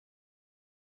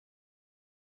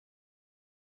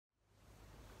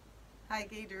Hi,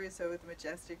 Gaye DeRusso with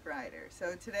Majestic Rider.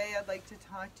 So today I'd like to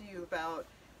talk to you about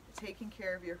taking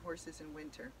care of your horses in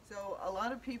winter. So a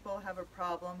lot of people have a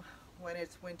problem when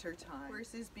it's winter time.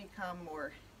 Horses become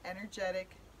more energetic,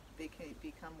 they can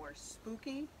become more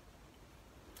spooky,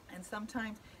 and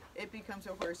sometimes it becomes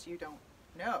a horse you don't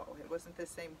know. It wasn't the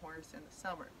same horse in the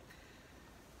summer.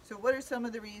 So what are some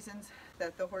of the reasons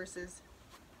that the horses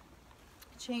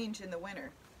change in the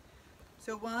winter?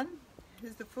 So one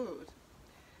is the food.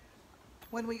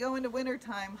 When we go into winter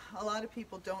time, a lot of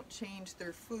people don't change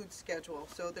their food schedule.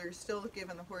 So they're still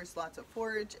giving the horse lots of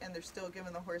forage and they're still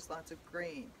giving the horse lots of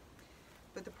grain.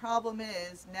 But the problem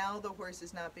is now the horse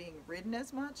is not being ridden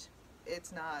as much.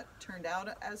 It's not turned out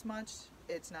as much.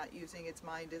 It's not using its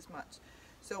mind as much.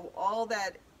 So all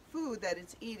that food that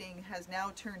it's eating has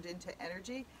now turned into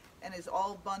energy and is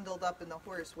all bundled up in the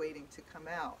horse waiting to come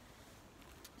out.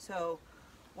 So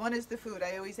one is the food.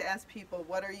 I always ask people,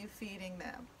 what are you feeding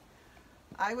them?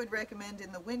 I would recommend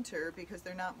in the winter, because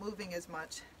they're not moving as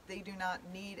much, they do not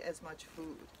need as much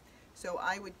food. So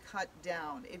I would cut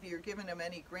down. If you're giving them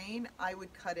any grain, I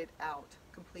would cut it out,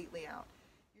 completely out.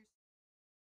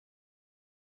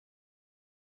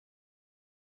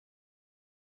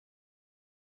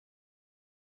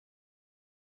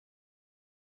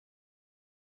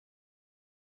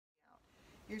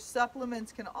 Your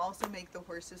supplements can also make the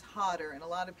horses hotter, and a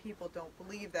lot of people don't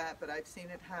believe that, but I've seen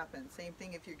it happen. Same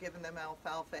thing if you're giving them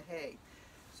alfalfa hay.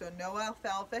 So no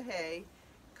alfalfa hay,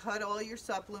 cut all your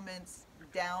supplements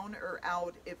down or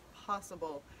out if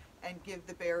possible, and give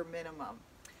the bare minimum.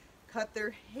 Cut their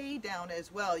hay down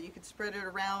as well. You could spread it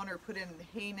around or put it in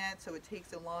the hay net so it takes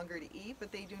them longer to eat,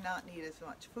 but they do not need as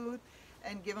much food.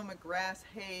 And give them a grass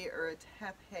hay or a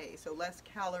teff hay, so less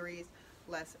calories,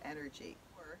 less energy.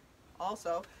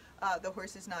 Also, the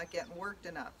horse is not getting worked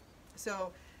enough.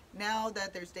 So now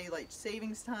that there's daylight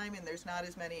savings time and there's not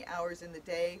as many hours in the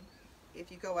day,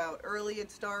 if you go out early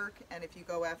it's dark, and if you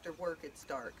go after work it's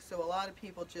dark. So a lot of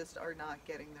people just are not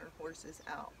getting their horses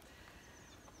out.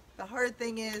 The hard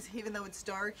thing is, even though it's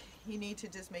dark, you need to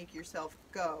just make yourself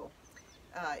go.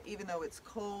 Even though it's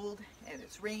cold and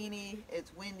it's rainy,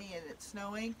 it's windy and it's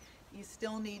snowing, you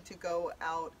still need to go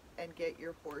out and get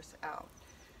your horse out.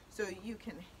 So you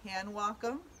can hand walk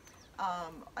them.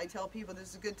 I tell people this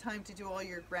is a good time to do all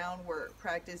your groundwork.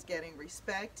 Practice getting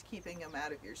respect, keeping them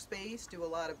out of your space, do a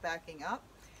lot of backing up,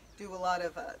 do a lot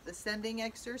of the sending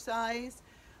exercise,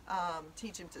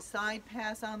 teach them to side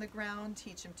pass on the ground,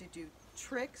 teach them to do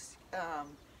tricks,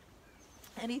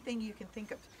 anything you can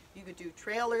think of. You could do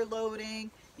trailer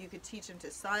loading, you could teach them to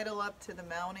sidle up to the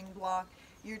mounting block.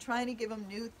 You're trying to give them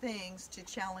new things to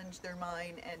challenge their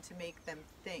mind and to make them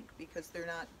think, because they're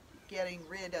not getting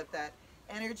rid of that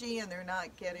energy and they're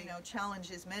not getting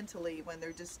challenges mentally when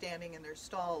they're just standing in their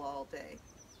stall all day.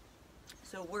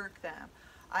 So work them.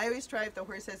 I always try, if the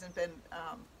horse hasn't been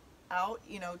out,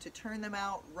 to turn them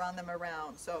out, run them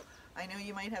around. So I know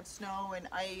you might have snow and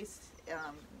ice,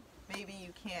 maybe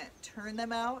you can't turn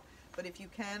them out, but if you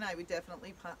can, I would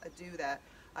definitely do that.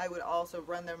 I would also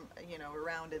run them,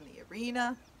 around in the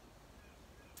arena,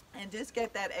 and just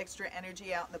get that extra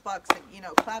energy out in the bucks.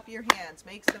 And clap your hands,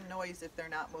 make some noise if they're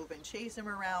not moving, chase them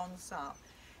around some,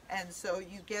 and so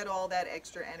you get all that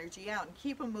extra energy out, and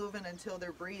keep them moving until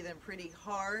they're breathing pretty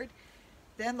hard.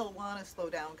 Then they'll want to slow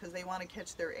down because they want to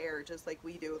catch their air, just like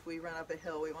we do. If we run up a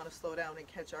hill, we want to slow down and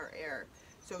catch our air.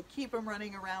 So keep them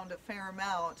running around a fair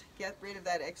amount, get rid of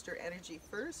that extra energy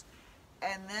first,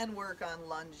 and then work on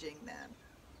lunging them,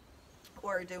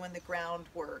 or doing the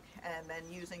groundwork, and then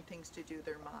using things to do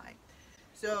their mind.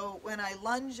 So when I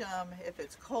lunge them, if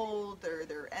it's cold or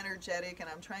they're energetic and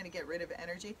I'm trying to get rid of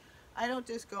energy, I don't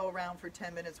just go around for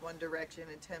 10 minutes one direction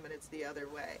and 10 minutes the other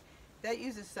way. That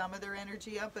uses some of their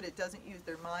energy up, but it doesn't use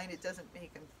their mind, it doesn't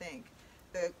make them think.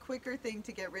 The quicker thing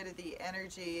to get rid of the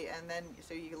energy, and then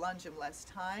so you lunge them less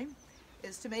time,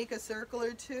 is to make a circle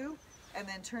or two and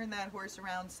then turn that horse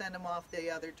around, send them off the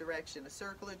other direction. A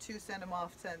circle or two, send them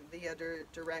off, send the other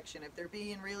direction. If they're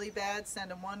being really bad,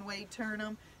 send them one way, turn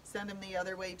them, send them the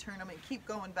other way, turn them, and keep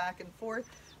going back and forth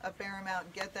a fair amount,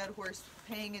 and get that horse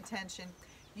paying attention,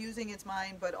 using its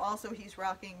mind, but also he's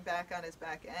rocking back on his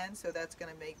back end, so that's going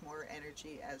to make more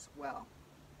energy as well.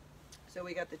 So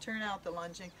we got the turnout, the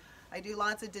lunging. I do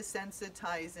lots of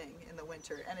desensitizing in the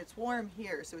winter, and it's warm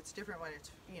here, so it's different when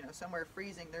it's somewhere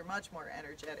freezing. They're much more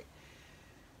energetic.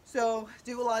 So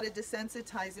do a lot of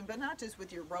desensitizing, but not just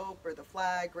with your rope or the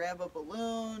flag. Grab a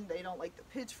balloon. They don't like the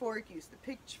pitchfork, use the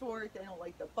pitchfork. They don't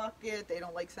like the bucket. They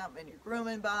don't like something in your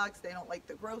grooming box. They don't like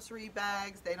the grocery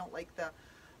bags. They don't like the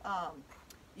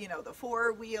the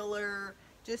four-wheeler.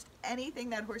 just anything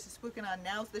that horse is spooking on,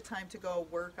 now's the time to go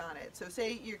work on it. So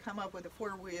say you come up with a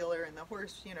four-wheeler and the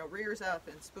horse, you know, rears up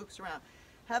and spooks around.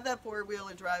 Have that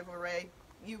four-wheeler drive away.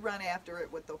 You run after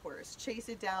it with the horse. Chase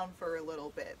it down for a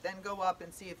little bit. Then go up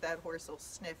and see if that horse will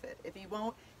sniff it. If he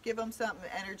won't, give him something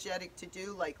energetic to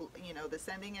do, like, you know, the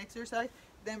sending exercise.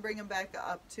 Then bring him back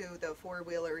up to the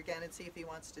four-wheeler again and see if he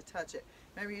wants to touch it.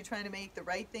 Remember, you're trying to make the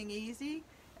right thing easy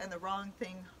and the wrong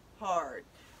thing hard.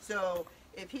 So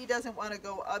if he doesn't want to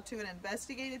go up to it and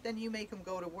investigate it, then you make him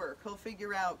go to work. He'll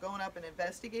figure out going up and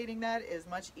investigating that is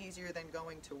much easier than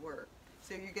going to work.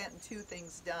 So you're getting two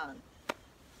things done.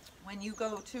 When you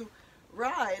go to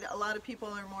ride, a lot of people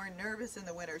are more nervous in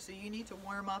the winter, so you need to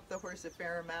warm up the horse a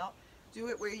fair amount. Do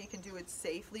it where you can do it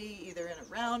safely, either in a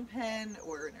round pen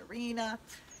or an arena.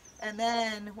 And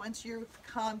then once you've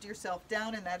calmed yourself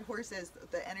down and that horse has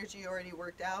the energy already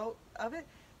worked out of it,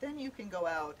 then you can go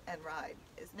out and ride.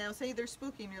 Now say they're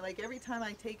spooky and you're like, every time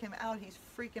I take him out, he's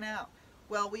freaking out.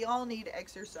 Well, we all need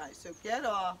exercise, so get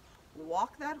off,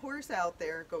 walk that horse out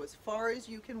there, go as far as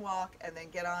you can walk, and then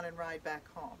get on and ride back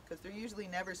home, because they're usually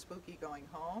never spooky going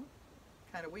home.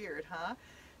 Kind of weird, huh?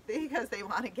 Because they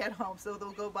want to get home, so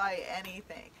they'll go buy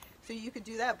anything. So you could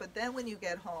do that, but then when you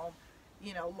get home,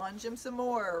 you know, lunge them some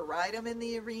more, or ride them in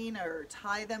the arena, or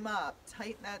tie them up,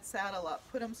 tighten that saddle up,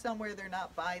 put them somewhere they're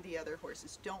not by the other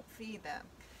horses. Don't feed them.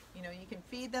 You know, you can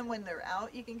feed them when they're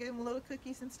out, you can give them little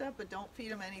cookies and stuff, but don't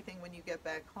feed them anything when you get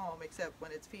back home, except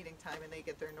when it's feeding time and they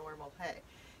get their normal hay.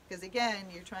 Because again,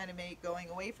 you're trying to make going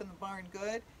away from the barn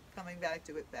good, coming back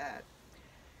to it bad.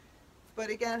 But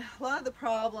again, a lot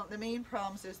of the main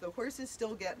problems is the horse is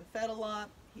still getting fed a lot,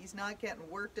 he's not getting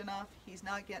worked enough, he's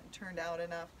not getting turned out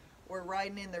enough. We're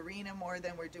riding in the arena more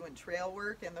than we're doing trail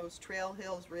work, and those trail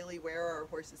hills really wear our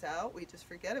horses out. We just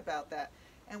forget about that.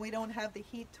 And we don't have the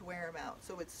heat to wear them out.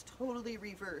 So it's totally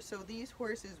reversed. So these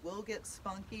horses will get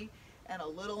spunky and a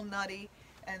little nutty.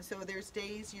 And so there's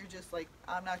days you're just like,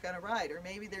 I'm not going to ride. Or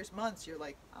maybe there's months you're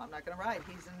like, I'm not going to ride.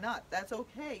 He's a nut. That's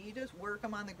okay. You just work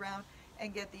him on the ground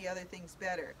and get the other things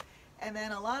better. And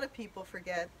then a lot of people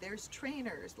forget there's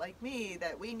trainers like me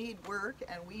that we need work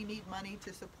and we need money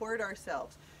to support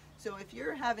ourselves. So if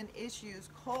you're having issues,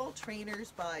 call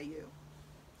trainers by you.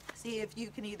 See if you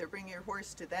can either bring your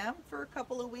horse to them for a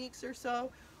couple of weeks or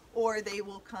so, or they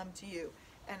will come to you,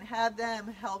 and have them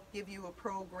help give you a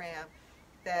program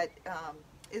that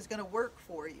is going to work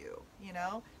for you. You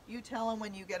know, you tell them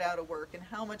when you get out of work and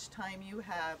how much time you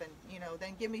have, and you know,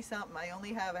 then give me something. I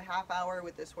only have a half hour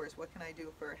with this horse. What can I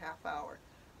do for a half hour?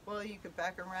 Well, you could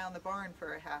back around the barn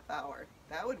for a half hour.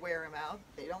 That would wear them out.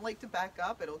 They don't like to back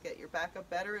up. It'll get your back up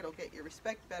better. It'll get your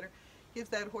respect better. Gives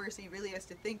that horse, he really has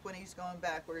to think when he's going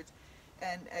backwards.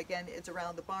 And again, it's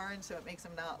around the barn, so it makes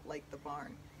him not like the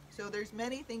barn. So there's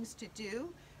many things to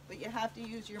do, but you have to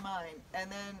use your mind. And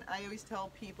then I always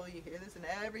tell people, you hear this in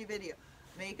every video,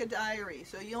 make a diary.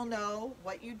 So you'll know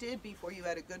what you did before you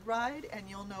had a good ride, and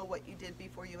you'll know what you did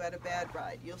before you had a bad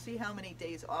ride. You'll see how many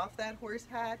days off that horse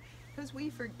had, because we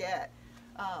forget.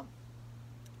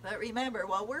 But remember,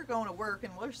 while we're going to work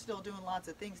and we're still doing lots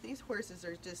of things, these horses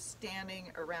are just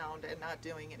standing around and not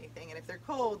doing anything. And if they're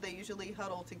cold, they usually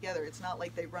huddle together. It's not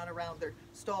like they run around their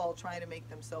stall trying to make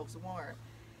themselves warm.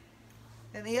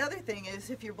 And the other thing is,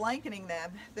 if you're blanketing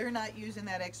them, they're not using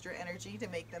that extra energy to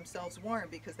make themselves warm,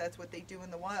 because that's what they do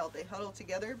in the wild. They huddle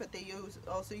together, but they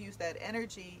also use that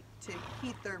energy to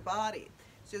heat their body.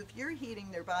 So if you're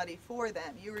heating their body for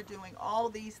them, you are doing all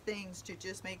these things to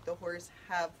just make the horse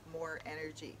have more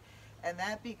energy. And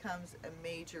that becomes a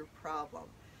major problem.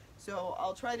 So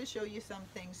I'll try to show you some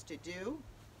things to do,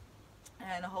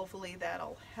 and hopefully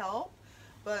that'll help.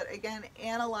 But again,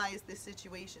 analyze the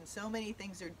situation. So many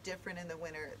things are different in the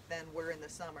winter than were in the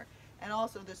summer. And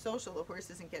also the social, the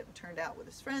horse isn't getting turned out with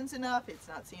his friends enough. It's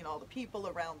not seeing all the people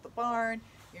around the barn.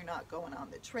 You're not going on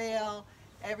the trail.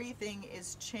 Everything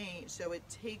is changed, so it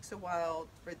takes a while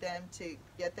for them to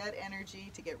get that energy,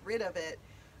 to get rid of it,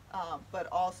 but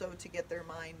also to get their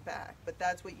mind back. But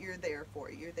that's what you're there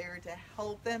for. You're there to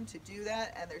help them to do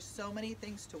that, and there's so many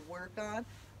things to work on,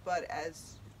 but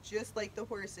just like the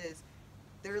horses,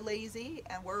 they're lazy,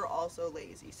 and we're also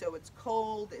lazy. So it's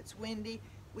cold, it's windy,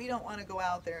 we don't want to go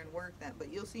out there and work them,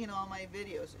 but you'll see in all my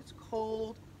videos, it's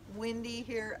cold, windy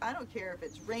here. I don't care if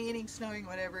it's raining, snowing,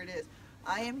 whatever it is.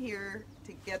 I am here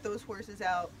to get those horses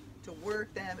out, to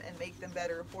work them and make them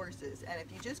better horses. And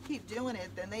if you just keep doing it,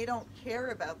 then they don't care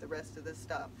about the rest of the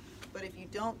stuff. But if you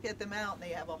don't get them out and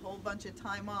they have a whole bunch of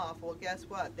time off, well, guess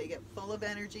what? They get full of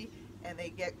energy and they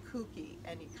get kooky,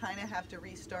 and you kind of have to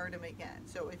restart them again.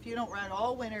 So if you don't ride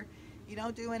all winter, you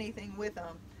don't do anything with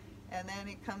them, and then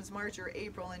it comes March or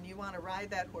April and you want to ride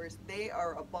that horse, they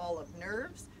are a ball of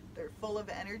nerves, they're full of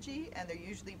energy, and they're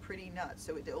usually pretty nuts.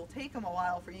 So it'll take them a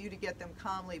while for you to get them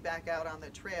calmly back out on the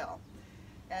trail.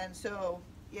 And so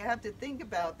you have to think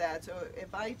about that. So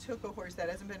if I took a horse that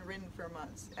hasn't been ridden for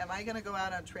months, am I going to go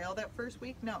out on trail that first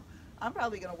week? No. I'm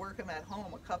probably going to work him at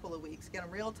home a couple of weeks, get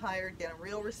him real tired, get him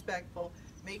real respectful,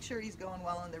 make sure he's going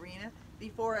well in the arena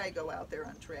before I go out there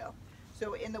on trail.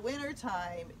 So in the winter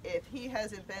time, if he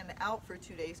hasn't been out for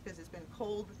 2 days because it's been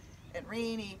cold and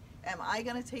rainy, am I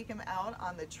going to take him out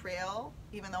on the trail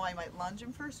even though I might lunge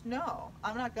him first? No,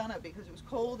 I'm not gonna, because it was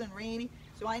cold and rainy,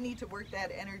 so I need to work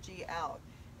that energy out.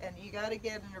 And you got to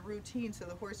get in a routine so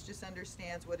the horse just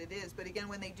understands what it is. But again,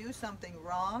 when they do something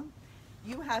wrong,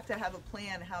 you have to have a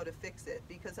plan how to fix it,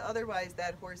 because otherwise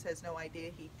that horse has no idea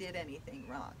he did anything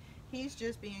wrong. He's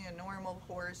just being a normal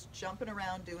horse, jumping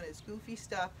around, doing his goofy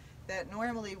stuff that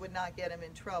normally would not get him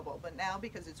in trouble. But now,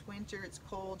 because it's winter, it's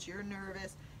cold, you're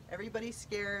nervous, everybody's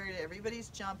scared, everybody's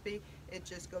jumpy, it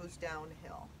just goes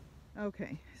downhill.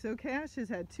 Okay, so Cash has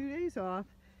had 2 days off.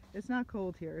 It's not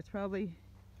cold here.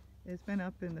 It's been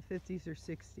up in the 50s or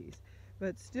 60s,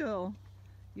 but still,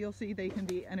 you'll see they can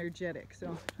be energetic.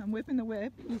 So I'm whipping the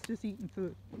whip. He's just eating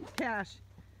food. Cash.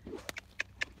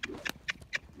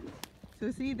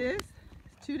 So see this?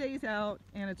 It's 2 days out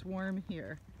and it's warm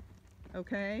here.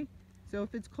 Okay? So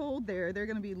if it's cold there, they're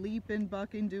going to be leaping,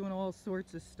 bucking, doing all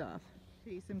sorts of stuff.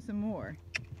 Chase him some more.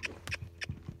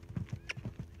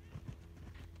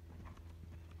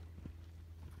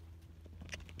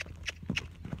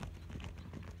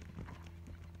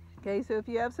 Okay, so if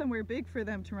you have somewhere big for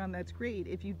them to run, that's great.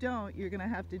 If you don't, you're going to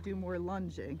have to do more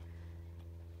lunging.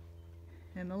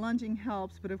 And the lunging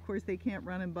helps, but of course they can't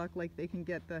run and buck like they can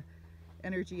get the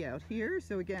energy out here.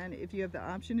 So again, if you have the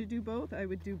option to do both, I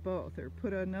would do both, or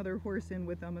put another horse in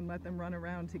with them and let them run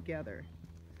around together.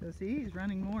 So see, he's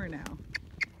running more now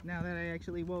that I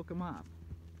actually woke him up.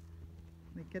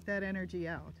 Like, get that energy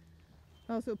out.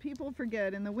 Also, people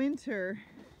forget in the winter,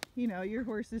 you know, your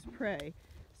horse is prey.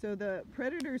 So the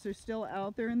predators are still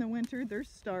out there in the winter. They're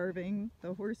starving.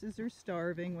 The horses are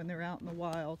starving when they're out in the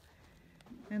wild.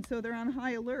 And so they're on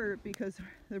high alert, because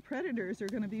the predators are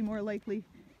going to be more likely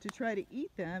to try to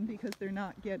eat them because they're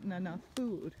not getting enough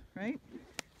food, right?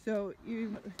 So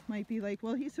you might be like,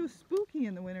 well, he's so spooky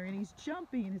in the winter and he's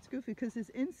jumpy and it's goofy, because his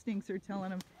instincts are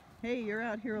telling him, hey, you're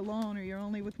out here alone, or you're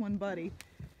only with one buddy,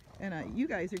 and you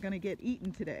guys are going to get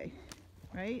eaten today,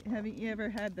 right? Haven't you ever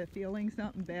had the feeling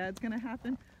something bad's going to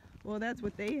happen? Well, that's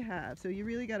what they have. So you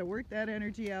really got to work that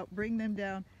energy out, bring them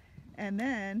down, and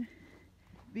then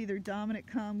be their dominant,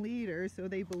 calm leader so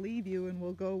they believe you and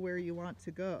will go where you want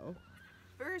to go.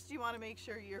 First, you want to make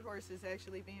sure your horse is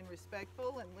actually being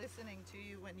respectful and listening to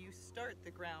you when you start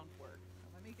the groundwork.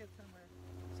 Let me get somewhere.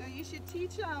 So you should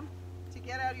teach them to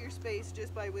get out of your space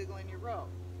just by wiggling your rope.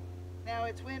 Now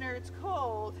it's winter, it's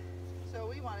cold, so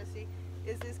we want to see,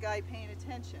 is this guy paying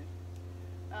attention?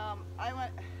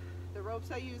 The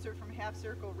ropes I use are from Half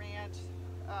Circle Ranch,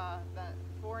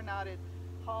 the 4-knotted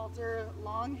halter,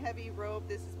 long heavy rope.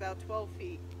 This is about 12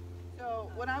 feet.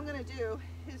 So what I'm going to do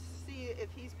is see if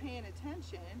he's paying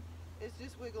attention, is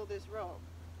just wiggle this rope.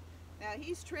 Now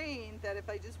he's trained that if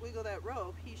I just wiggle that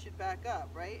rope, he should back up,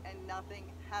 right? And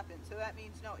nothing happens. So that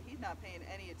means no, he's not paying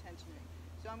any attention to me.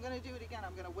 So I'm going to do it again.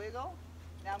 I'm going to wiggle.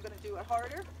 Now I'm going to do it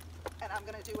harder, and I'm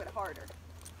going to do it harder.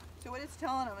 So what it's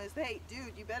telling him is, hey,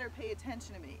 dude, you better pay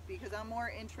attention to me, because I'm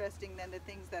more interesting than the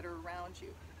things that are around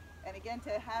you. And again,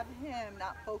 to have him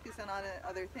not focus on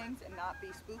other things and not be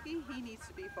spooky, he needs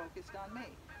to be focused on me.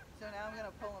 So now I'm going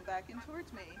to pull him back in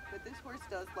towards me, but this horse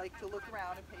does like to look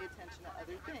around and pay attention to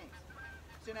other things.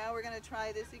 So now we're going to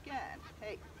try this again.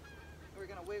 Hey, we're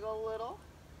going to wiggle a little.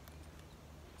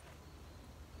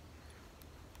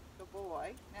 Good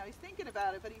boy. Now he's thinking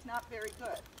about it, but he's not very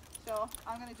good. So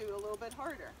I'm going to do it a little bit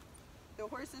harder. The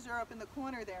horses are up in the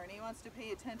corner there, and he wants to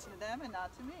pay attention to them and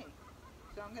not to me.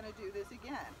 So I'm going to do this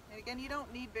again. And again, you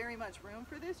don't need very much room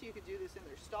for this. You could do this in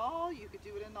their stall. You could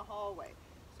do it in the hallway.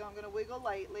 So I'm going to wiggle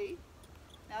lightly.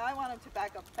 Now I want him to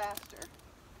back up faster,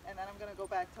 and then I'm going to go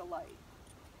back to light.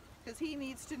 Because he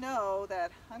needs to know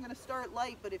that I'm going to start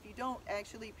light, but if you don't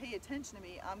actually pay attention to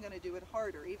me, I'm going to do it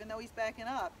harder. Even though he's backing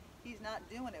up, he's not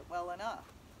doing it well enough.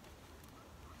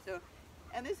 So,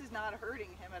 and this is not hurting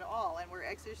him at all, and we're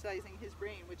exercising his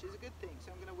brain, which is a good thing.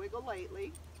 So I'm going to wiggle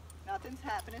lightly. Nothing's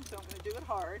happening, so I'm going to do it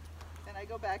hard. Then I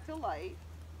go back to light.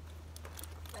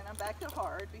 Then I'm back to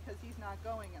hard because he's not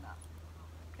going enough.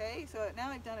 Okay, so now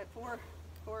I've done it four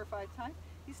or five times.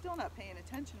 He's still not paying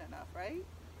attention enough, right?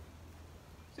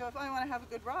 So if I want to have a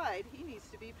good ride, he needs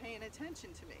to be paying attention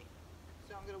to me.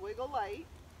 So I'm going to wiggle light.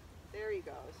 There he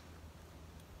goes.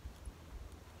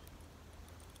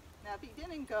 Now if he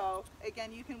didn't go,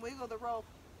 again, you can wiggle the rope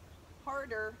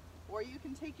harder, or you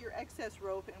can take your excess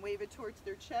rope and wave it towards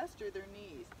their chest or their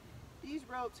knees. These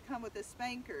ropes come with a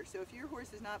spanker, so if your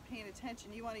horse is not paying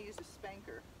attention, you want to use a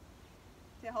spanker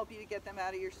to help you to get them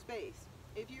out of your space.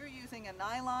 If you're using a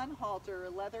nylon halter or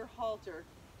leather halter,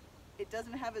 it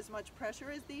doesn't have as much pressure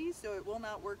as these, so it will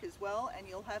not work as well, and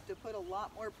you'll have to put a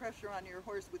lot more pressure on your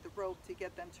horse with the rope to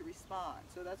get them to respond.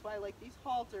 So that's why I like these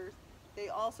halters. They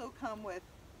also come with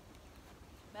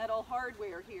metal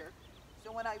hardware here.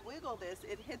 So when I wiggle this,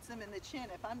 it hits them in the chin.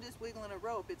 If I'm just wiggling a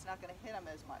rope, it's not going to hit him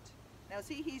as much. Now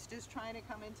see, he's just trying to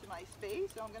come into my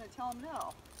space, so I'm going to tell him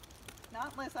no.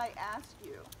 Not unless I ask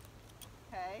you.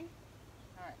 Okay?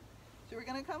 All right. So we're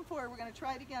going to come forward. We're going to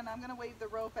try it again. I'm going to wave the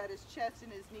rope at his chest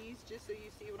and his knees just so you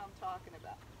see what I'm talking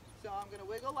about. So I'm going to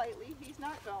wiggle lightly. He's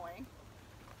not going.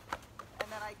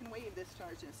 And then I can wave this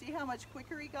towards him. See how much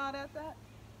quicker he got at that?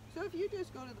 So if you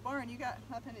just go to the barn, you got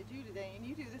nothing to do today, and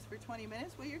you do this for 20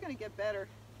 minutes, well, you're going to get better.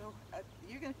 So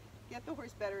you're going to get the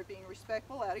horse better at being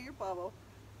respectful out of your bubble,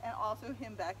 and also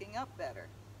him backing up better.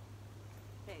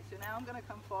 Okay, so now I'm going to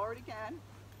come forward again,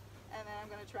 and then I'm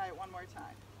going to try it one more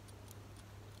time.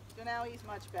 So now he's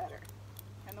much better.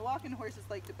 And the walking horses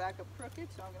like to back up crooked,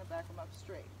 so I'm going to back them up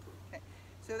straight. Okay,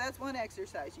 so that's one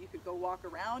exercise. You could go walk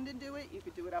around and do it. You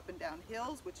could do it up and down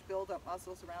hills, which build up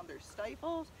muscles around their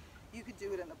stifles. You could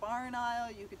do it in the barn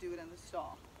aisle. You could do it in the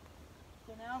stall.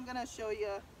 So now I'm going to show you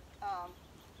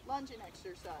lunging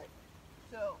exercise.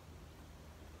 So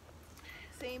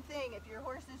same thing, if your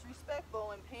horse is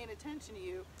respectful and paying attention to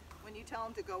you, when you tell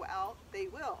them to go out, they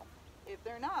will. If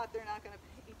they're not going to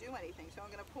do anything. So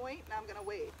I'm going to point and I'm going to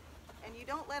wave. And you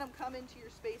don't let them come into your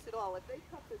space at all. If they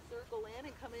cut the circle in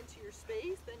and come into your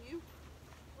space, then you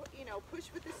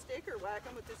push with the stick or whack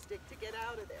them with the stick to get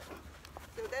out of there.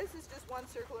 So this is just one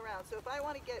circle around. So if I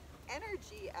want to get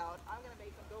energy out, I'm going to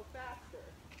make them go faster.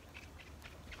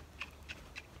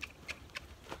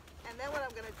 And then what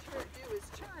I'm going to do is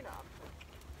turn them.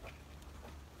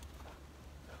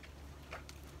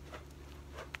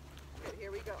 Okay,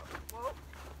 here we go. Whoa,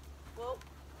 whoa.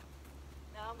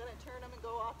 Now I'm going to turn them and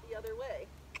go off the other way,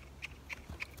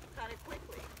 kind of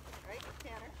quickly, right,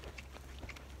 Tanner?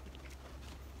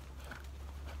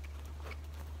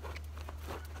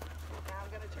 Now I'm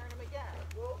going to turn them again.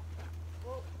 Whoa,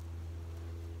 whoa.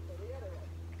 Go the other way.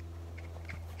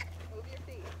 Move your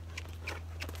feet,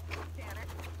 Tanner.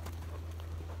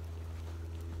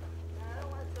 Now I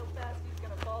don't want it so fast he's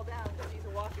going to fall down, because he's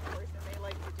a walking horse and they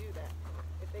like to do that.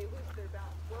 If they lose their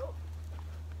balance, whoa.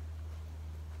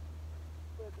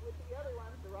 But with the other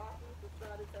ones, the Rockies, the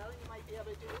Strata Valley, you might be able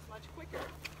to do this much quicker.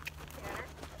 Tanner.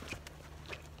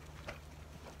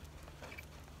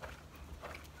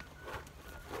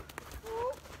 Whoa.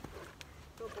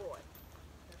 Good boy.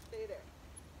 Now stay there.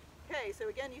 Okay, so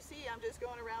again, you see I'm just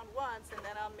going around once, and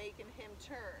then I'm making him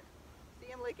turn. See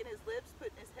him licking his lips,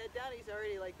 putting his head down? He's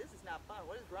already like, this is not fun.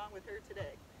 What is wrong with her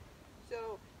today?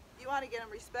 So you want to get him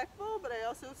respectful, but I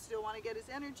also still want to get his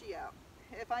energy out.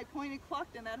 If I pointed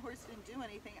clucked and that horse didn't do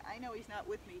anything, I know he's not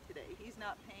with me today. He's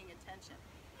not paying attention.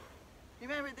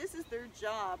 Remember, this is their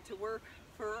job to work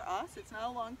for us. It's not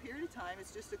a long period of time.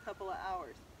 It's just a couple of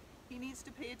hours. He needs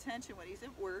to pay attention when he's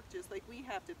at work, just like we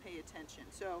have to pay attention.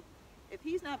 So if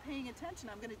he's not paying attention,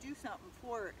 I'm going to do something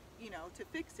for, to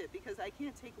fix it, because I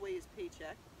can't take away his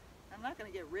paycheck. I'm not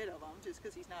going to get rid of him just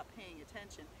because he's not paying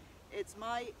attention. It's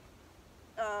my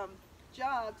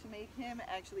job to make him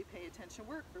actually pay attention,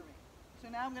 work for me. So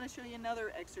now I'm going to show you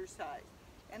another exercise.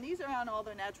 And these are on all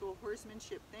the natural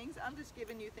horsemanship things. I'm just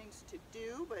giving you things to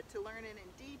do, but to learn it in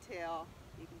detail,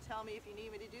 you can tell me if you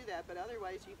need me to do that, but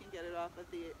otherwise you can get it off of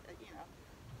the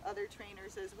other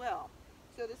trainers as well.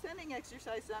 So the sending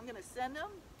exercise, I'm going to send him,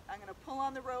 I'm going to pull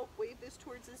on the rope, wave this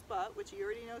towards his butt, which he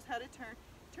already knows how to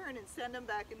turn and send him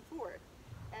back and forth.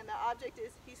 And the object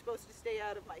is he's supposed to stay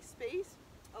out of my space.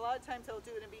 A lot of times I'll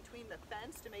do it in between the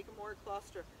fence to make him more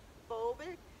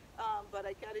claustrophobic. But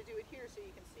I got to do it here so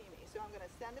you can see me. So I'm going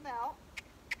to send him out.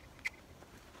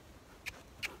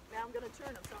 Now I'm going to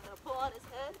turn him. So I'm going to pull on his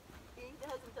head. He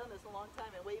hasn't done this in a long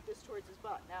time, and wave this towards his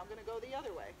butt. Now I'm going to go the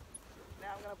other way.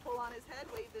 Now I'm going to pull on his head,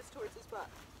 wave this towards his butt.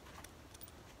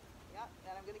 Yeah,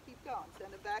 and I'm going to keep going.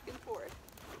 Send him back and forth.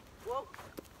 Whoa.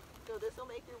 So this will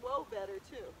make your whoa better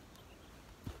too.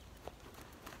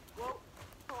 Whoa.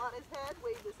 Pull on his head,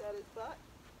 wave this at his butt.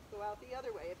 Go out the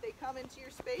other way. If they come into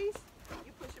your space,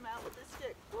 you push them out with the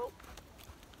stick. Whoa.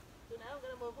 So now I'm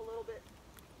going to move a little bit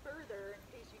further in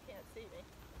case you can't see me.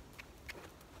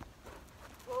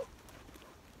 Whoa.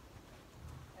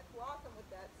 And block them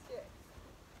with that stick.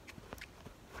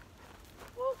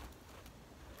 Whoa.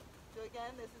 So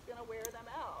again, this is going to wear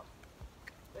them out.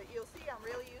 But you'll see I'm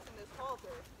really using this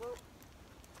halter to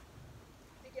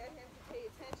get him to pay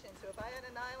attention. So if I had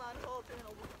a nylon halter and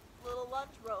a little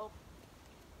lunge rope,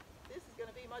 this is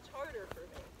going to be much harder for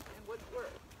me and wouldn't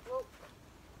work. Whoa.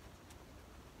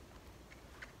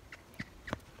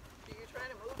 So you're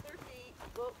trying to move their feet.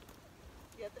 Whoa.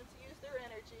 Get them to use their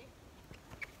energy.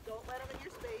 Don't let them in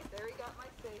your space. There, he got my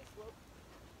space. Whoa.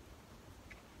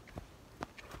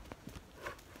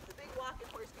 The big walking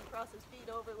horse can cross his feet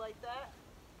over like that.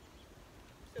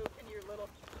 So can your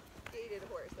little gaited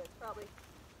horse. That's probably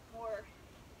more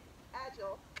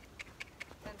agile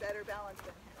and better balanced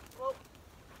than him. Whoa.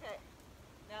 Okay.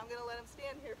 Now I'm going to let him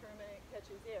stand here for a minute and catch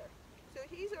his air. So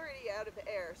he's already out of the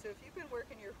air. So if you've been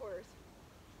working your horse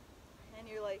and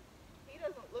you're like, he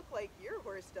doesn't look like your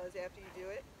horse does after you do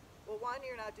it, well, one,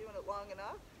 you're not doing it long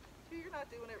enough. Two, you're not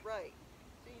doing it right.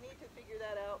 So you need to figure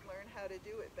that out and learn how to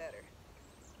do it better.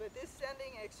 But this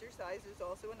sending exercise is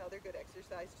also another good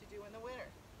exercise to do in the winter.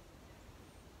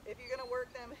 If you're going to work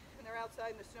them and they're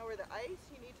outside in the snow or the ice,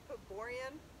 you need to put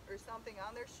borean or something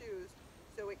on their shoes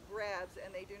so it grabs and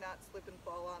they do not slip and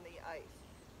fall on the ice.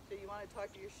 So you want to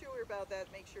talk to your shoer about that,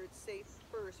 make sure it's safe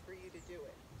first for you to do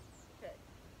it. Okay,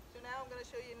 so now I'm going to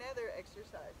show you another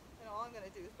exercise. And all I'm going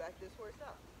to do is back this horse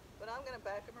up. But I'm going to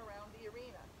back him around the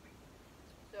arena.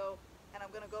 So, and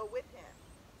I'm going to go with him.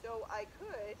 So I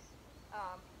could,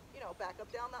 back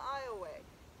up down the aisleway,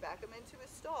 back them into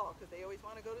his stall, because they always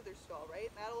want to go to their stall,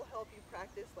 right? And that'll help you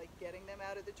practice like getting them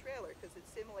out of the trailer, because it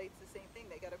simulates the same thing.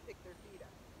 They got to pick their feet up.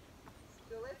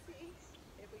 So let's see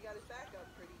if we got his back up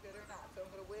pretty good or not. So I'm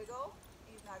going to wiggle.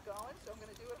 He's not going, so I'm going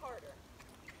to do it harder.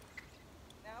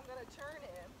 Now I'm going to turn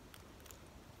him.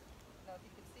 I don't know if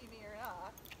you can see me or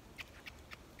not.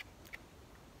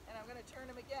 And I'm going to turn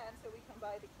him again so we come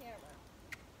by the camera.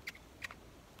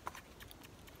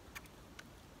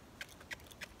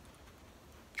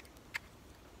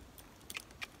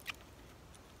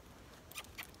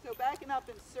 So backing up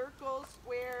in circles,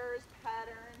 squares,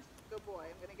 patterns. Good boy.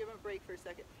 I'm going to give him a break for a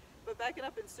second. But backing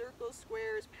up in circles,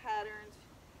 squares, patterns,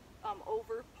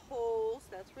 over poles.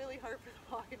 That's really hard for the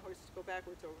walking horses to go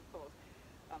backwards over poles.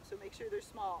 So make sure they're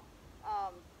small.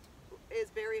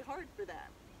 Is very hard for them.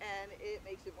 And it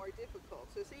makes it more difficult.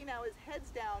 So see, now his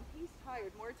head's down. He's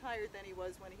tired, more tired than he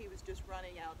was when he was just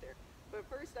running out there. But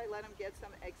first I let him get some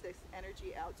excess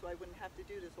energy out so I wouldn't have to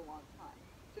do this a long time.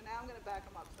 So now I'm going to back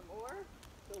him up some more.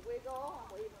 So wiggle, I'm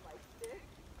waving my stick.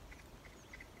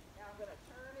 Now I'm going to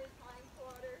turn his hind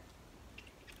quarter.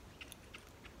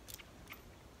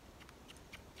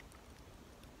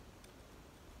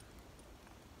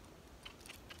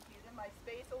 He's in my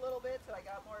space a little bit, so I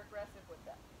got more aggressive with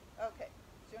that. Okay,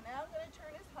 so now I'm going to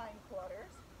turn his hind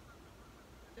quarters.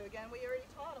 So again, we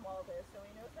already taught him all this, so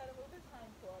he knows how to move his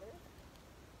hind quarters.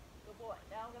 Good boy.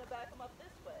 Now I'm going to back him up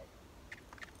this way.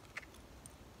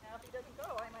 Now if he doesn't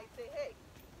go, I might say, hey.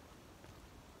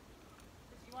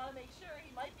 Because you want to make sure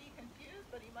he might be confused,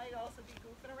 but he might also be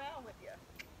goofing around with you.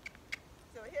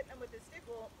 So hitting him with the stick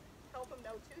will help him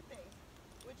know two things.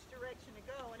 Which direction to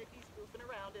go, and if he's goofing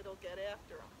around, it'll get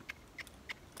after him.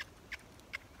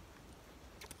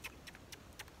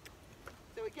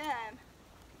 So again,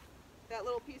 that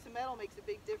little piece of metal makes a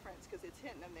big difference because it's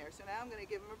hitting him there. So now I'm going to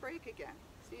give him a break again.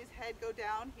 See his head go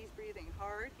down? He's breathing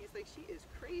hard. He's like, she is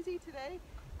crazy today.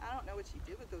 I don't know what she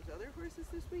did with those other horses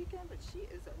this weekend, but she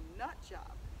is a nut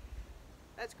job.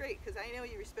 That's great because I know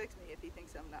he respects me if he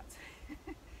thinks I'm nuts.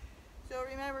 So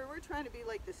remember, we're trying to be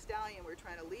like the stallion. We're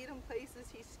trying to lead him places.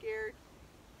 He's scared.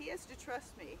 He has to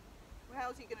trust me. Well,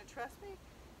 how is he going to trust me?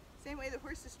 Same way the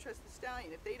horses trust the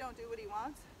stallion. If they don't do what he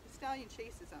wants, the stallion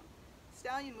chases them. The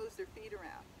stallion moves their feet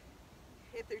around.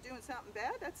 If they're doing something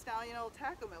bad, that stallion will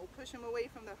attack them. It will push them away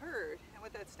from the herd. And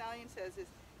what that stallion says is,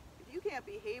 if you can't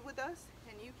behave with us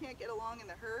and you can't get along in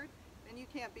the herd, then you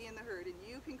can't be in the herd. And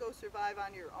you can go survive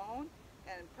on your own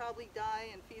and probably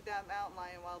die and feed that mountain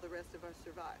lion while the rest of us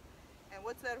survive. And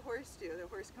what's that horse do? The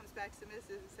horse comes back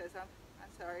submissive and says,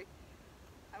 I'm sorry.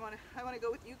 I want to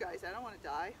go with you guys. I don't want to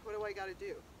die. What do I got to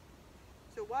do?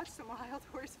 So watch some wild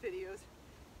horse videos.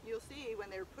 You'll see when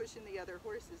they're pushing the other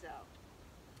horses out.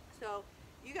 So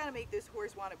you got to make this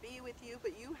horse want to be with you,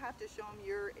 but you have to show him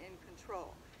you're in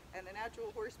control. And the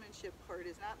natural horsemanship part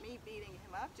is not me beating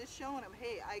him up, just showing him,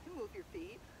 hey, I can move your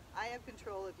feet. I have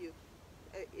control of you.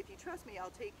 If you trust me,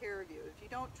 I'll take care of you. If you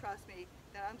don't trust me,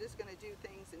 then I'm just going to do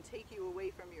things and take you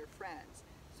away from your friends.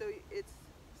 So it's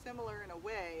similar in a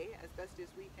way, as best as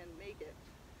we can make it.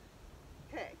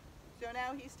 Okay, so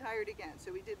now he's tired again.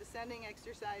 So we did the sending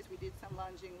exercise, we did some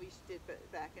lunging, we did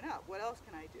backing up. What else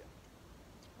can I do?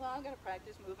 Well, I'm going to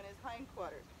practice moving his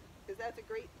hindquarters, because that's a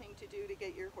great thing to do to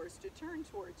get your horse to turn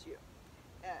towards you.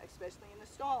 especially in the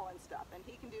stall and stuff. And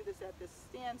he can do this at this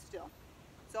standstill.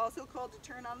 It's also called to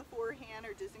turn on the forehand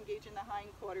or disengage in the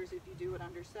hindquarters if you do it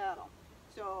under saddle.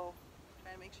 So,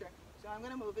 trying to make sure. So I'm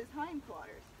going to move his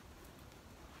hindquarters.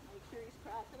 Make sure he's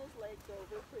crossing his legs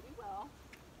over pretty well.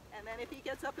 And then if he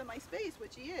gets up in my space,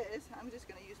 which he is, I'm just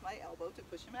going to use my elbow to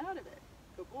push him out of it.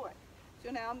 Good boy. So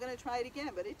now I'm going to try it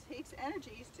again, but it takes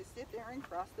energies to sit there and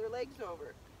cross their legs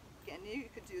over. Again, you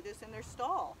could do this in their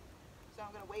stall. So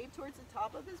I'm going to wave towards the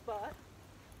top of his butt.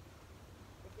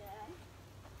 Again.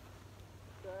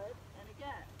 Good. And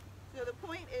again. So the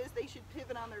point is they should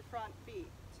pivot on their front feet.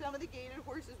 Some of the gaited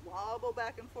horses wobble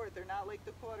back and forth. They're not like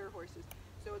the quarter horses.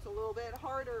 So it's a little bit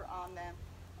harder on them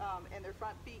and their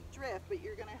front feet drift, but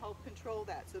you're going to help control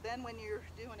that. So then when you're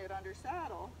doing it under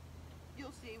saddle,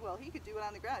 you'll see, well, he could do it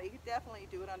on the ground. He could definitely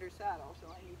do it under saddle, so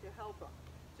I need to help him.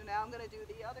 So now I'm going to do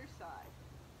the other side.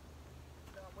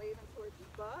 So I'm waving towards his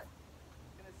butt.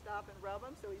 I'm going to stop and rub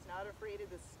him so he's not afraid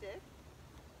of the stick.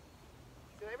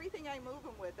 So everything I move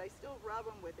him with, I still rub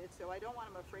him with it, so I don't want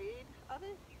him afraid of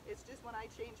it. It's just when I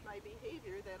change my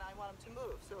behavior, then I want him to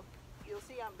move. So you'll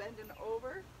see I'm bending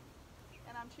over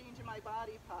and I'm changing my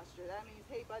body posture. That means,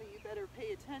 hey buddy, you better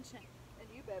pay attention and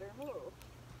you better move.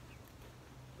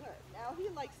 Good. Now he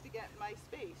likes to get in my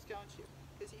space, don't you?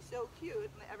 Because he's so cute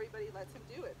and everybody lets him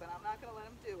do it, but I'm not going to let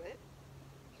him do it.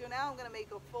 So now I'm going to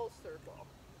make a full circle.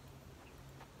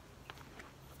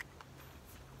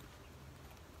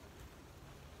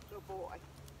 Good boy.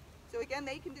 So again,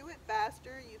 they can do it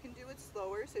faster, you can do it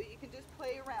slower, so you can just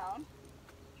play around.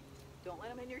 Don't let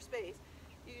them in your space.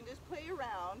 You can just play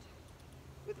around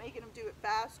with making them do it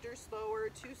faster, slower,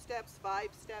 2 steps, 5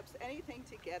 steps, anything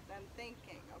to get them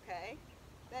thinking, okay?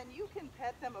 Then you can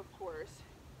pet them, of course,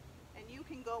 and you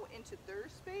can go into their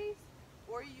space,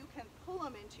 or you can pull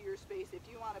them into your space if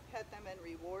you want to pet them and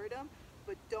reward them,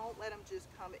 but don't let them just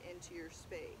come into your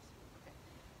space. Okay.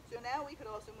 So now we could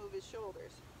also move his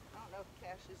shoulders. I don't know if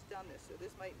Cash has done this, so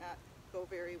this might not go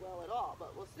very well at all,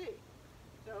 but we'll see.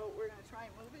 So we're going to try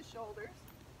and move his shoulders.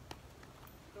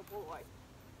 Good boy.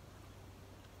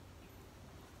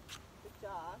 Good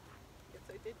job. Yes,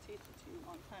 I did teach it to you a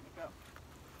long time ago.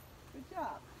 Good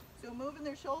job. So moving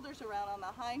their shoulders around on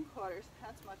the hindquarters,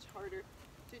 that's much harder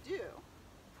to do.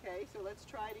 Okay, so let's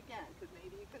try it again, because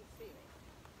maybe you couldn't see me.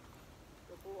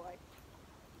 Good boy.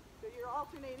 So you're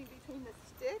alternating between the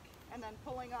stick and then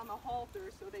pulling on the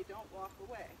halter so they don't walk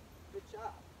away. Good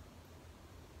job.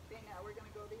 Okay, now we're going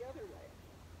to go the other way.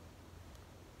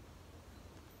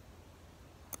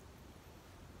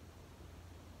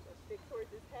 So stick towards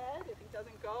his head. If he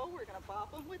doesn't go, we're going to bop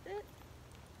him with it.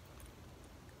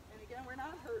 And again, we're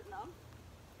not hurting him.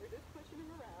 We're just pushing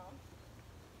him around.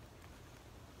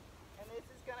 And this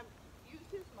is going to use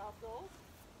his muscles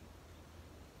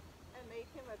and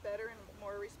make him a better and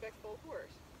more respectful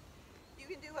horse. You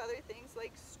can do other things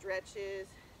like stretches,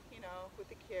 you know, with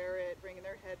the carrot, bringing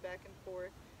their head back and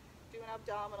forth, doing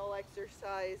abdominal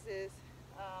exercises.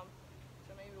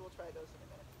 So maybe we'll try those in a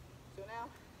minute. So now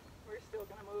we're still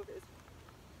going to move his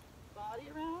body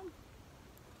around.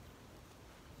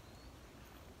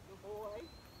 Good boy.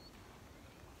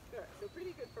 Good. So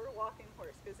pretty good for a walking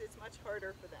horse because it's much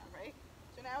harder for them, right?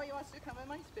 So now he wants to come in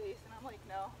my space and I'm like,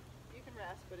 no, you can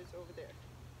rest, but it's over there.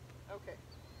 Okay.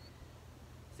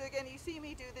 So again, you see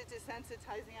me do the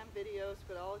desensitizing on videos,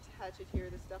 but I'll attach it here,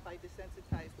 the stuff I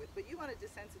desensitize with. But you want to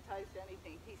desensitize to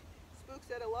anything. He spooks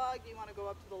at a log, you want to go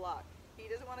up to the log. He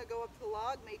doesn't want to go up to the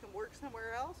log, make him work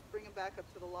somewhere else, bring him back up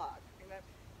to the log. Remember,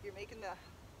 you're making the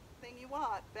thing you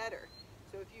want better.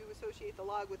 So if you associate the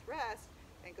log with rest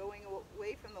and going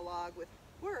away from the log with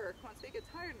work, once they get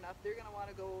tired enough, they're going to want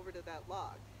to go over to that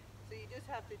log. So you just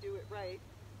have to do it right.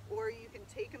 Or you can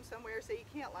take him somewhere, say you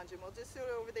can't lunge him. Well, just sit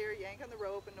over there, yank on the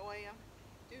rope, annoy him.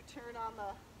 Do turn on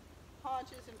the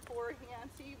haunches and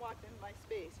forehand. See, he walked into my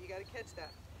space. You got to catch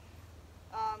that.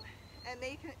 And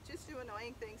they can just do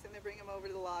annoying things and then bring him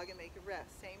over to the log and make him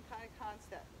rest. Same kind of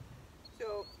concept.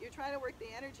 So you're trying to work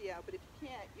the energy out, but if you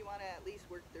can't, you want to at least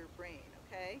work their brain,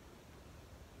 okay?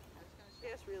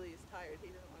 Cash really is tired.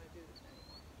 He doesn't want to do this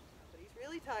anymore. But he's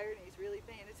really tired and he's really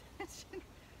paying attention.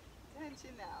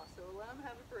 Now, so let him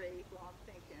have a break while I'm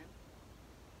thinking.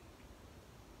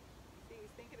 See, he's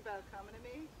thinking about coming to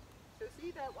me. So see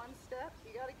that one step?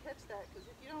 You got to catch that, because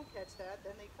if you don't catch that,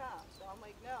 then they come. So I'm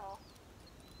like, no.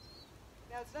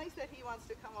 Now it's nice that he wants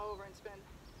to come over and spend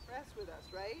rest with us,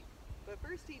 right? But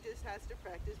first he just has to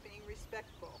practice being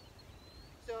respectful.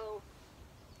 So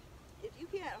if you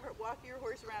can't walk your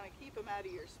horse around and keep him out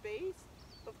of your space,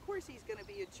 of course he's going to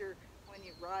be a jerk when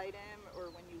you ride him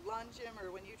or when you lunge him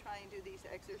or when you try and do these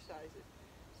exercises.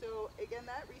 So again,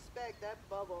 that respect, that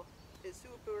bubble, is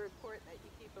super important that you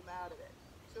keep them out of it.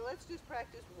 So let's just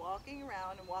practice walking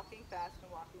around and walking fast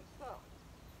and walking slow.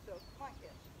 So come on,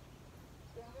 kid.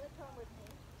 So I'm going to come with me.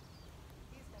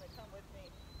 He's going to come with me.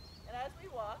 And as we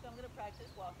walk, I'm going to practice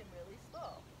walking really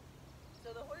slow.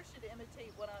 So the horse should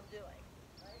imitate what I'm doing,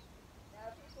 right?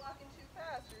 Now if he's walking too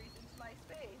fast or he's into my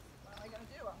space, what am I going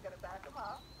to do? I'm going to back him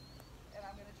up and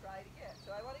I'm going to try it again.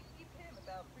 So I want to keep him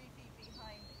about 3 feet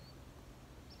behind me.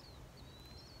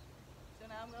 So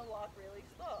now I'm going to walk really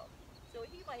slow. So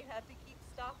he might have to keep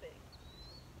stopping.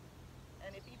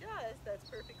 And if he does, that's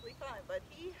perfectly fine. But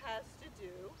he has to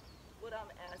do what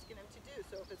I'm asking him to do.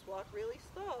 So if it's walk really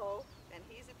slow and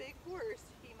he's a big horse,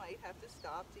 he might have to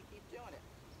stop to keep doing it.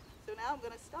 So now I'm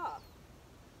going to stop.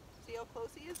 See how close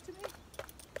he is to me?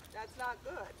 That's not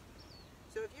good.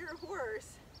 So if your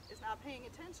horse is not paying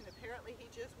attention, apparently he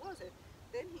just wasn't,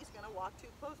 then he's going to walk too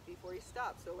close before he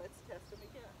stops. So let's test him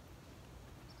again.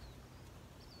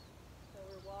 So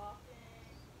we're walking.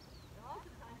 And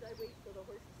oftentimes I wait till the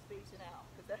horse is spacing out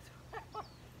because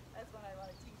that's when I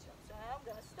want to teach him. So now I'm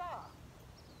going to stop.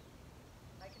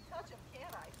 I can touch him,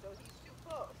 can't I? So he's too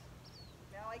close.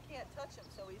 Now I can't touch him,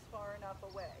 so he's far enough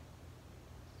away.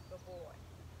 Good boy.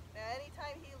 Now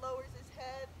anytime he lowers his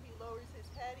head, he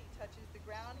touches the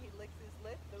ground, he licks his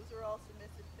lip, those are all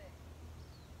submissive things.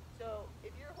 So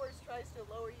if your horse tries to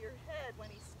lower your head when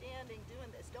he's standing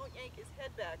doing this, don't yank his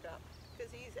head back up,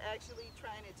 because he's actually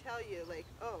trying to tell you, like,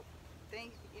 oh,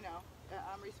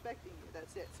 I'm respecting you,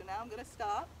 that's it. So now I'm going to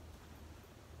stop.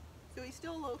 So he's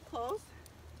still a little close,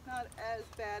 not as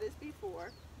bad as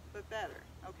before, but better,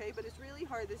 okay? But it's really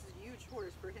hard, this is a huge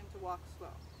horse, for him to walk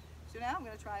slow. So now I'm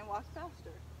going to try and walk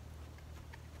faster.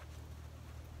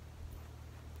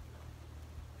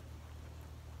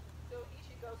 So he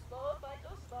should go slow if I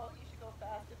go slow, he should go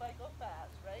fast if I go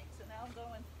fast, right? So now I'm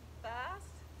going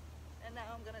fast, and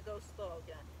now I'm going to go slow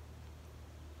again.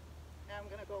 Now I'm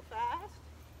going to go fast,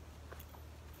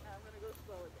 now I'm going to go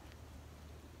slow again.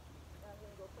 Now I'm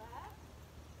going to go fast,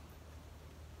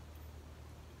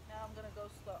 now I'm going to go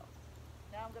slow.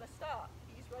 Now I'm going to stop.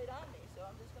 He's right on me, so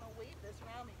I'm just going to wave this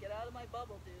around me. Get out of my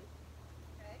bubble, dude.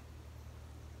 Okay?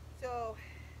 So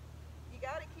you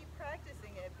got to keep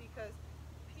practicing it, because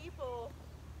people,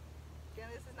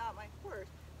 again, this is not my horse,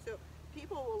 so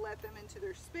people will let them into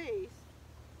their space,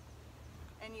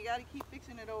 and you got to keep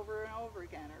fixing it over and over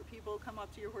again. Or people come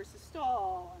up to your horse's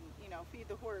stall and, feed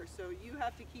the horse. So you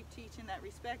have to keep teaching that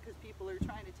respect, because people are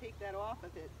trying to take that off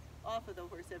of the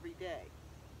horse every day.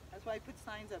 That's why I put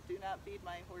signs up, do not feed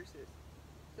my horses.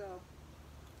 So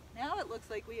now it looks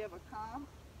like we have a calm,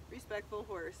 respectful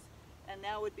horse, and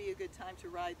now would be a good time to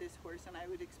ride this horse, and I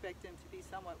would expect him to be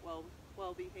somewhat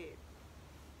well behaved.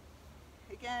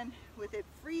 Again, with it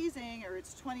freezing, or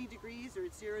it's 20 degrees or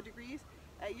it's 0 degrees,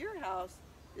 at your house,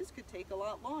 this could take a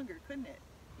lot longer, couldn't it?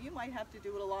 You might have to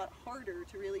do it a lot harder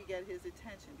to really get his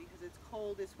attention, because it's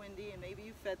cold, it's windy, and maybe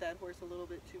you fed that horse a little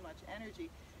bit too much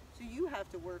energy. So you have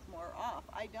to work more off.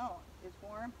 I don't. It's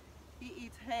warm. He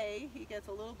eats hay. He gets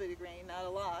a little bit of grain, not a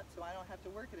lot, so I don't have to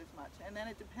work it as much. And then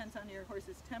it depends on your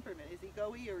horse's temperament. Is he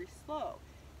go-y or he's slow?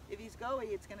 If he's go-y,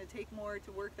 it's going to take more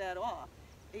to work that off.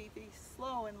 If he's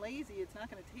slow and lazy, it's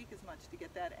not going to take as much to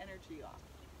get that energy off.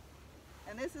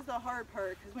 And this is the hard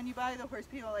part, because when you buy the horse,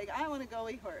 people are like, I want a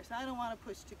go-y horse. I don't want to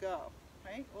push to go,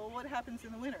 right? Well, what happens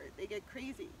in the winter? They get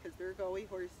crazy because they're a go-y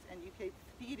horse, and you keep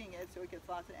feeding it so it gets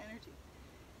lots of energy.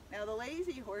 Now the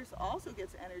lazy horse also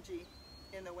gets energy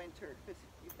in the winter because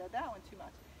you fed that one too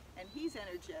much, and he's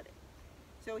energetic.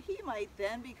 So he might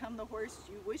then become the horse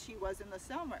you wish he was in the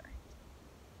summer,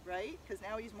 right? Because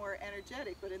now he's more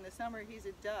energetic, but in the summer he's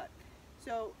a dud.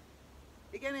 So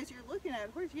again, as you're looking at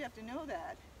a horse, you have to know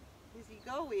that. Is he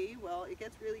go-y? Well, it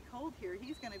gets really cold here.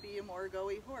 He's going to be a more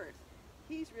go-y horse.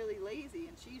 He's really lazy,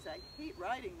 and geez, I hate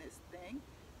riding this thing.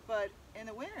 But in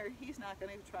the winter, he's not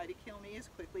going to try to kill me as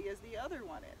quickly as the other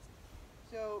one is.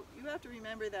 So you have to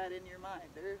remember that in your mind.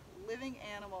 They're living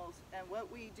animals, and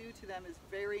what we do to them is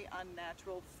very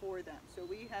unnatural for them. So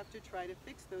we have to try to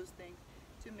fix those things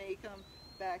to make them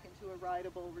back into a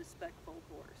rideable, respectful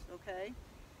horse, okay?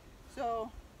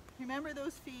 So remember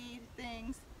those feed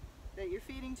things, that you're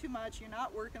feeding too much, you're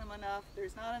not working them enough,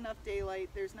 there's not enough daylight,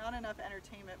 there's not enough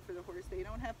entertainment for the horse, they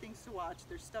don't have things to watch,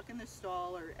 they're stuck in the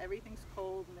stall, or everything's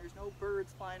cold and there's no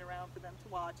birds flying around for them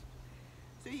to watch.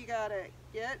 So you gotta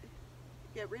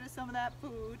get rid of some of that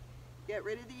food, get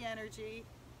rid of the energy,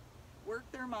 work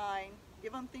their mind,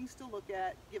 give them things to look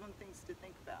at, give them things to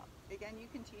think about. Again, you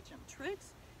can teach them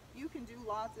tricks, you can do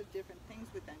lots of different things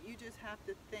with them. You just have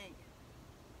to think,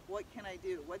 what can I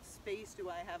do? What space do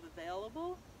I have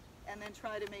available? And then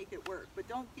try to make it work. But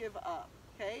don't give up,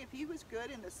 okay? If he was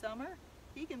good in the summer,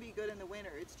 he can be good in the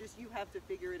winter. It's just you have to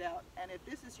figure it out. And if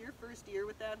this is your first year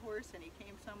with that horse and he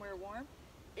came somewhere warm,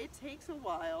 it takes a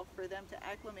while for them to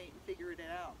acclimate and figure it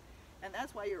out. And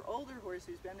that's why your older horse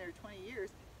who's been there 20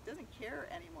 years doesn't care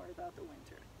anymore about the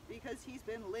winter, because he's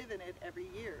been living it every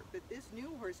year. But this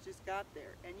new horse just got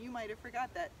there, and you might have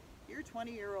forgot that your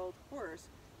 20-year-old horse,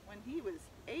 when he was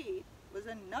 8, was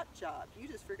a nut job. You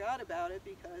just forgot about it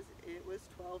because it was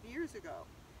 12 years ago.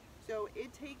 So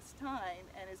it takes time,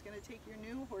 and it's going to take your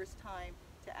new horse time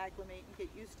to acclimate and get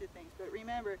used to things. But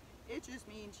remember, it just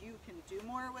means you can do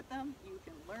more with them, you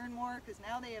can learn more, because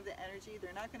now they have the energy,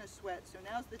 they're not going to sweat. So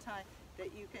now's the time that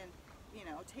you can, you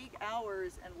know, take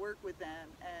hours and work with them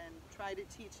and try to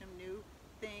teach them new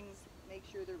things, make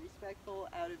sure they're respectful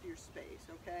out of your space,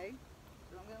 okay?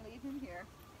 So I'm going to leave him here.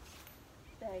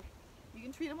 Stay. You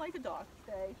can treat him like a dog.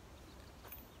 Stay.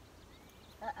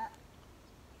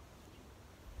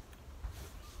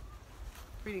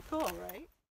 Pretty cool, right?